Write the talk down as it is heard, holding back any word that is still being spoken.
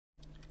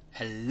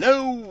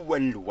Hello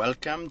and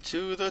welcome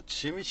to the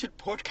Timmy Shoot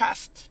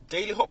Podcast,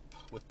 Daily Hope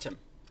with Tim.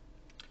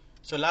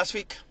 So last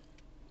week,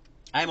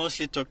 I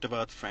mostly talked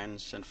about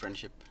friends and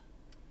friendship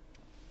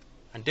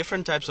and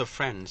different types of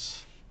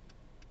friends.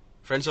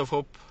 Friends of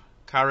hope,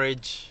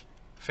 courage,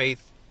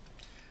 faith.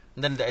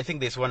 And then I think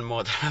there's one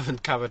more that I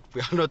haven't covered.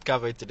 We will not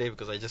cover it today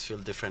because I just feel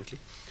differently.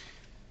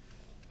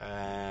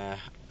 I'm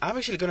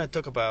actually going to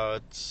talk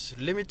about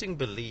limiting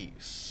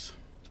beliefs.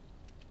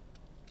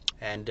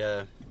 And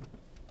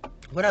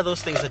what are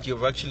those things that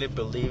you've actually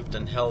believed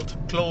and held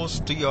close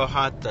to your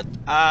heart that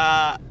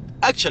are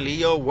actually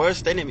your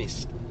worst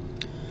enemies?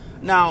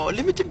 Now,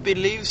 limiting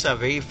beliefs are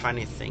very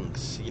funny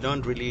things. You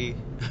don't really,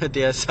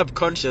 they are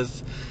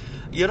subconscious.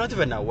 You're not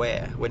even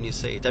aware when you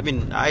say it. I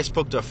mean, I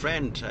spoke to a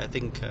friend, I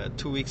think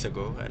 2 weeks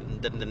ago,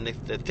 and then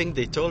the thing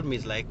they told me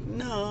is like,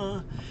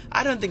 no,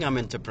 I don't think I'm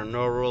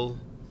entrepreneurial.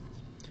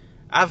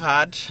 I've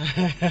had,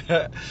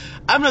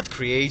 I'm not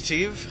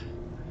creative.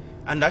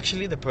 And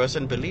actually the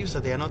person believes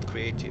that they are not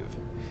creative.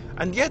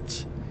 And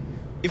yet,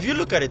 if you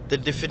look at it, the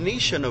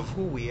definition of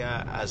who we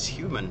are as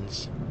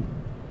humans,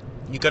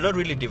 you cannot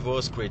really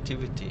divorce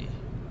creativity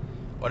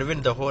or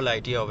even the whole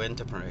idea of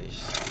enterprise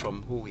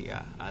from who we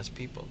are as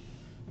people.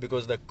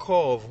 Because the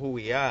core of who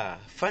we are,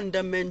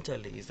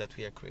 fundamentally, is that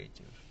we are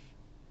creative.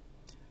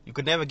 You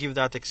could never give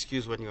that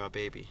excuse when you're a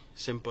baby.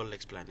 Simple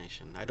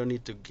explanation. I don't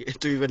need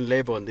to even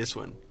labor on this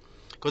one.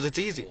 Because it's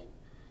easy.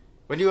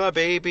 When you are a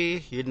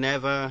baby, you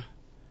never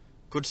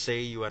could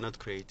say you are not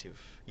creative.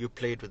 You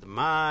played with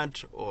mud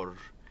or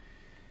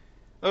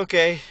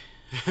okay.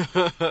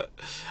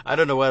 I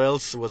don't know what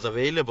else was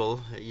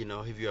available,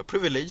 if you are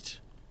privileged,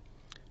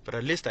 but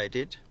at least I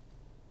did.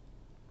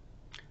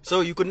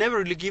 So you could never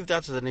really give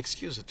that as an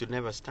excuse. It would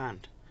never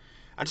stand.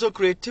 And so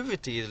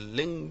creativity is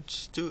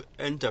linked to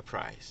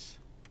enterprise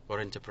or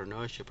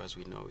entrepreneurship as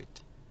we know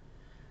it,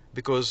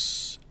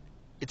 because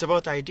it's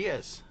about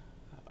ideas.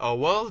 Our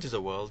world is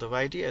a world of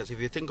ideas. If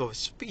you think of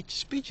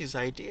speech is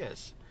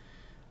ideas.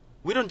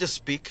 We don't just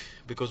speak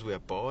because we are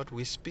bored.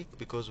 We speak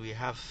because we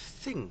have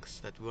things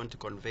that we want to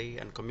convey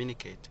and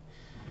communicate.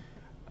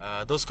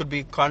 Those could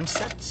be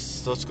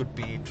concepts. Those could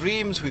be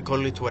dreams. We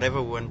call it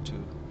whatever we want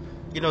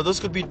to. Those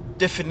could be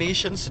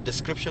definitions,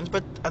 descriptions.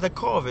 But at the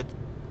core of it,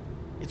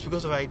 it's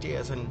because of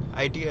ideas. And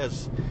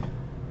ideas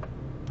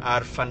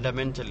are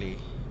fundamentally,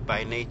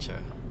 by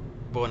nature,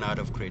 born out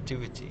of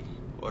creativity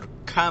or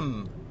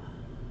come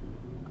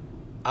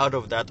out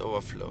of that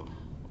overflow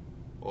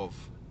of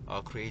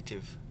our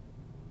creative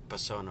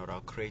persona or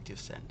our creative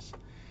sense.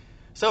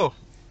 So,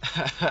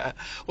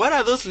 what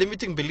are those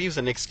limiting beliefs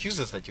and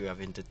excuses that you have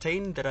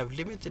entertained that have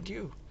limited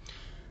you?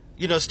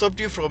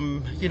 Stopped you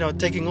from,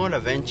 taking on a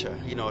venture,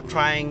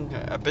 trying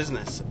a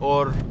business,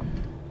 or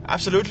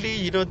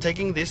absolutely,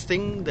 taking this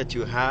thing that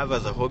you have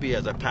as a hobby,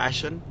 as a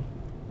passion,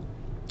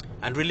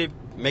 and really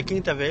making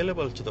it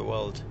available to the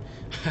world.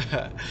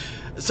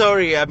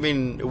 Sorry, I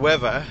mean,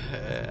 whoever,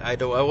 I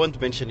won't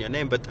mention your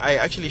name, but I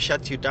actually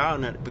shut you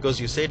down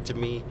because you said to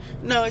me,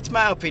 no, it's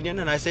my opinion.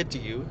 And I said to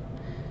you,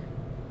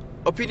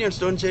 opinions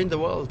don't change the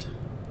world.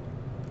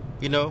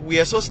 We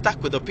are so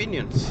stuck with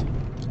opinions.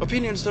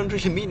 Opinions don't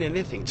really mean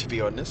anything, to be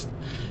honest,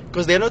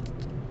 because they're not,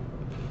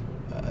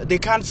 they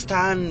can't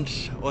stand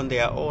on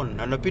their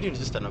own. An opinion is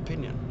just an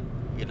opinion,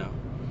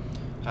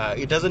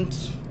 it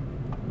doesn't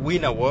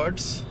win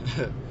awards.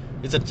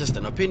 It's just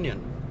an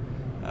opinion.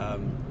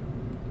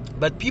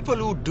 But people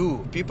who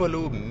do, people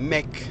who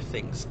make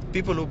things,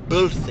 people who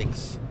build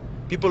things,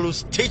 people who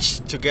stitch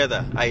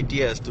together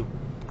ideas to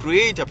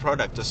create a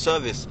product, a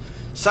service,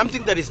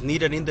 something that is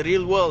needed in the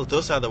real world,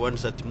 those are the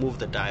ones that move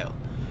the dial.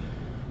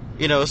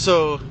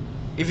 So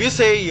if you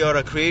say you're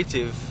a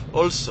creative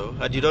also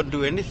and you don't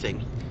do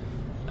anything,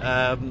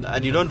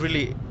 and you don't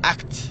really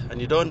act and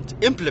you don't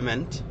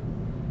implement,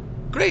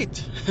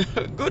 great,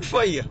 good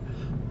for you.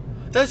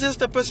 That's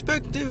just a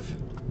perspective.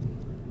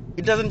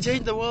 It doesn't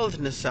change the world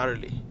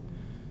necessarily.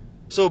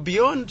 So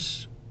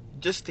beyond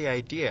just the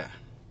idea,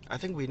 I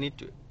think we need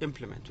to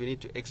implement, we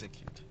need to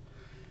execute.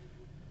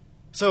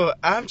 So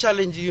I'm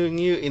challenging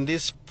you in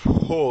this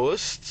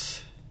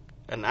post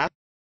and ask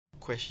a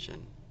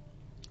question.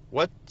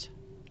 What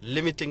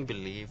limiting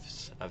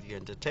beliefs have you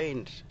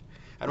entertained?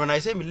 And when I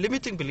say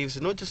limiting beliefs,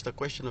 it's not just a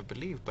question of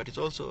belief, but it's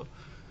also,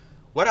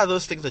 what are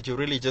those things that you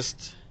really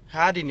just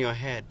had in your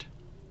head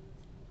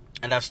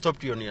and have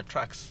stopped you on your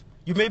tracks?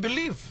 You may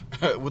believe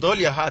with all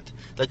your heart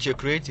that you're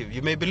creative.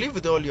 You may believe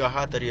with all your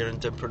heart that you're an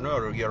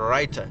entrepreneur or you're a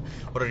writer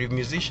or you're a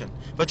musician.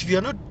 But if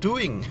you're not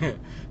doing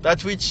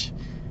that which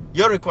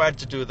you're required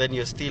to do, then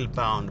you're still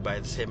bound by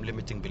the same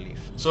limiting belief.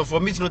 So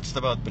for me, it's not just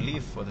about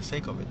belief for the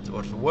sake of it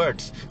or for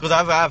words. Because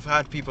I've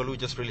had people who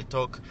just really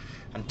talk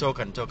and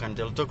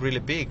they'll talk really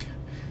big.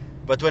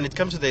 But when it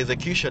comes to the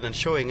execution and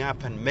showing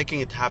up and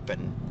making it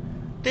happen,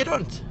 they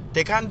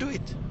can't do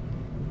it.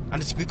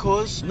 And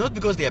it's not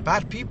because they are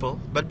bad people,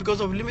 but because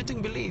of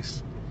limiting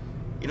beliefs.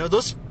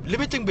 Those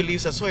limiting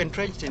beliefs are so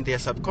entrenched in their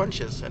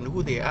subconscious and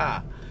who they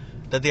are,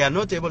 that they are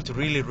not able to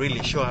really,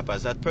 really show up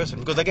as that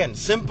person. Because again,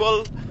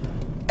 simple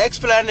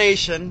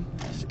explanation,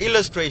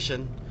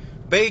 illustration,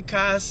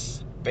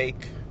 Bakers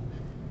bake,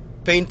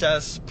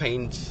 painters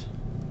paint,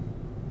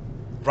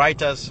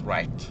 writers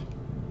write.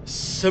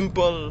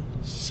 Simple,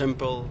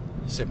 simple,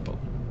 simple.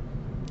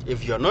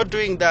 If you're not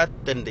doing that,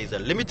 then there's a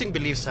limiting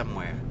belief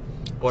somewhere.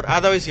 Or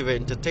otherwise you've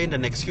entertained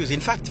an excuse. In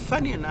fact,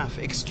 funny enough,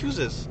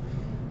 excuses,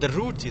 the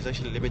root is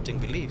actually limiting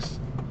beliefs.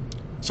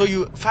 So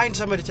you find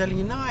somebody telling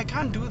you, no, I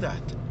can't do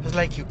that. It's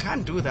like, you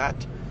can't do that.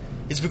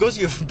 It's because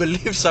you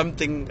believe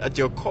something at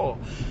your core.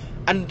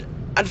 And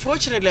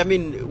unfortunately, I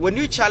mean, when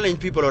you challenge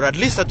people, or at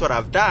least that's what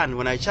I've done,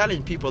 when I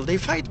challenge people, they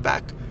fight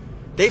back.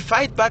 They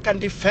fight back and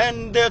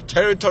defend their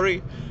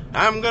territory.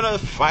 I'm going to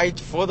fight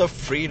for the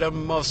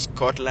freedom of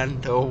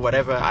Scotland, or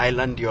whatever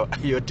island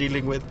you're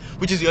dealing with,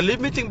 which is your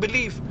limiting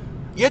belief.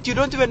 Yet you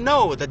don't even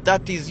know that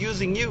that is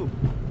using you.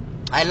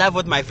 I love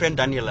what my friend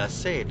Daniela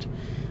said,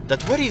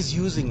 that what is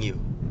using you?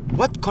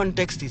 What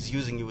context is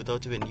using you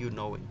without even you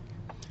knowing?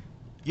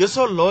 You're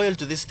so loyal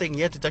to this thing,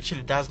 yet it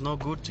actually does no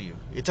good to you.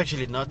 It's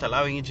actually not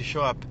allowing you to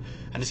show up,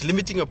 and it's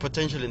limiting your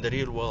potential in the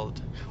real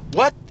world.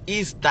 What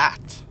is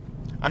that?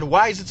 And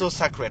why is it so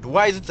sacred?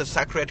 Why is it a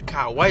sacred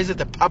cow? Why is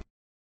it a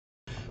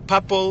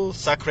purple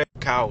sacred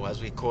cow,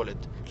 as we call it?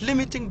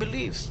 Limiting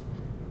beliefs.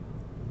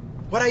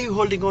 What are you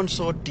holding on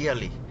so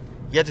dearly,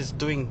 yet it's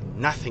doing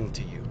nothing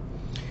to you?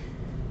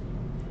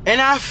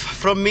 Enough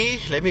from me.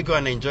 Let me go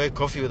and enjoy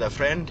coffee with a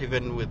friend,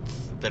 even with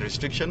the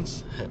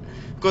restrictions.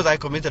 Because I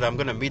committed I'm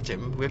going to meet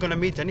him. We're going to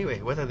meet anyway,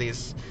 whether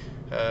there's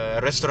a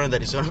restaurant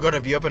that is not going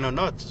to be open or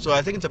not. So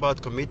I think it's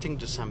about committing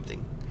to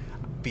something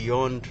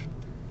beyond,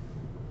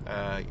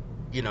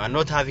 and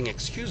not having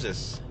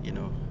excuses.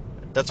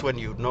 That's when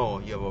you know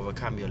you have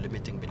overcome your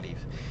limiting belief.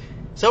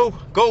 So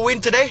go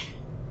win today.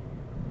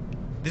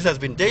 This has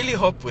been Daily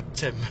Hope with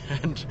Tim,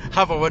 and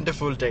have a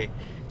wonderful day.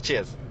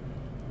 Cheers.